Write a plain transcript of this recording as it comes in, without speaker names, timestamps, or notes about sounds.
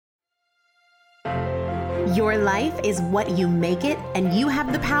Your life is what you make it, and you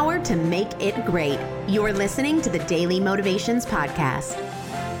have the power to make it great. You're listening to the Daily Motivations Podcast.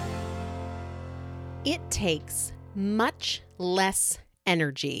 It takes much less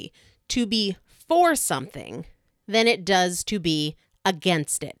energy to be for something than it does to be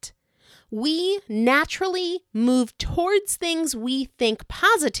against it. We naturally move towards things we think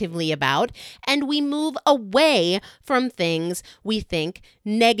positively about, and we move away from things we think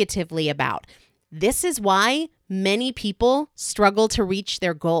negatively about. This is why many people struggle to reach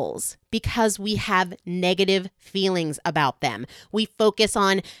their goals, because we have negative feelings about them. We focus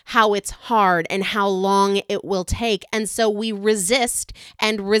on how it's hard and how long it will take, and so we resist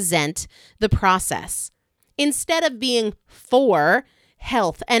and resent the process. Instead of being for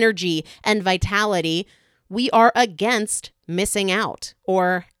health, energy, and vitality, we are against missing out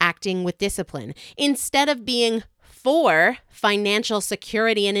or acting with discipline. Instead of being for financial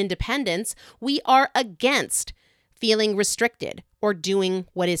security and independence, we are against feeling restricted or doing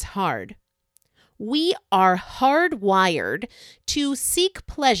what is hard. We are hardwired to seek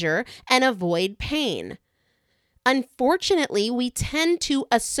pleasure and avoid pain. Unfortunately, we tend to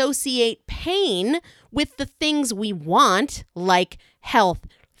associate pain with the things we want, like health,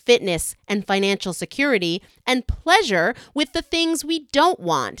 fitness, and financial security, and pleasure with the things we don't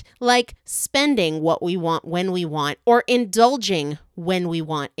want, like spending what we want when we want, or indulging when we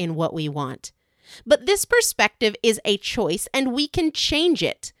want in what we want. But this perspective is a choice, and we can change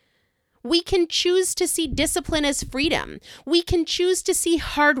it. We can choose to see discipline as freedom. We can choose to see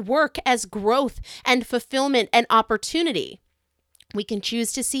hard work as growth and fulfillment and opportunity. We can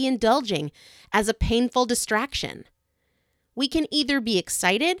choose to see indulging as a painful distraction. We can either be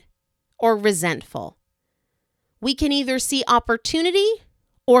excited or resentful. We can either see opportunity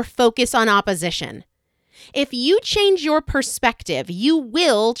or focus on opposition. If you change your perspective, you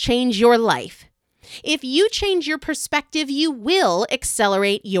will change your life. If you change your perspective, you will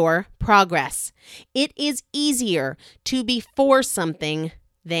accelerate your progress. It is easier to be for something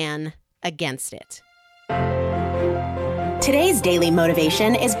than against it. Today's daily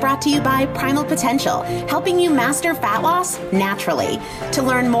motivation is brought to you by Primal Potential, helping you master fat loss naturally. To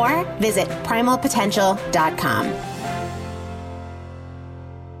learn more, visit primalpotential.com.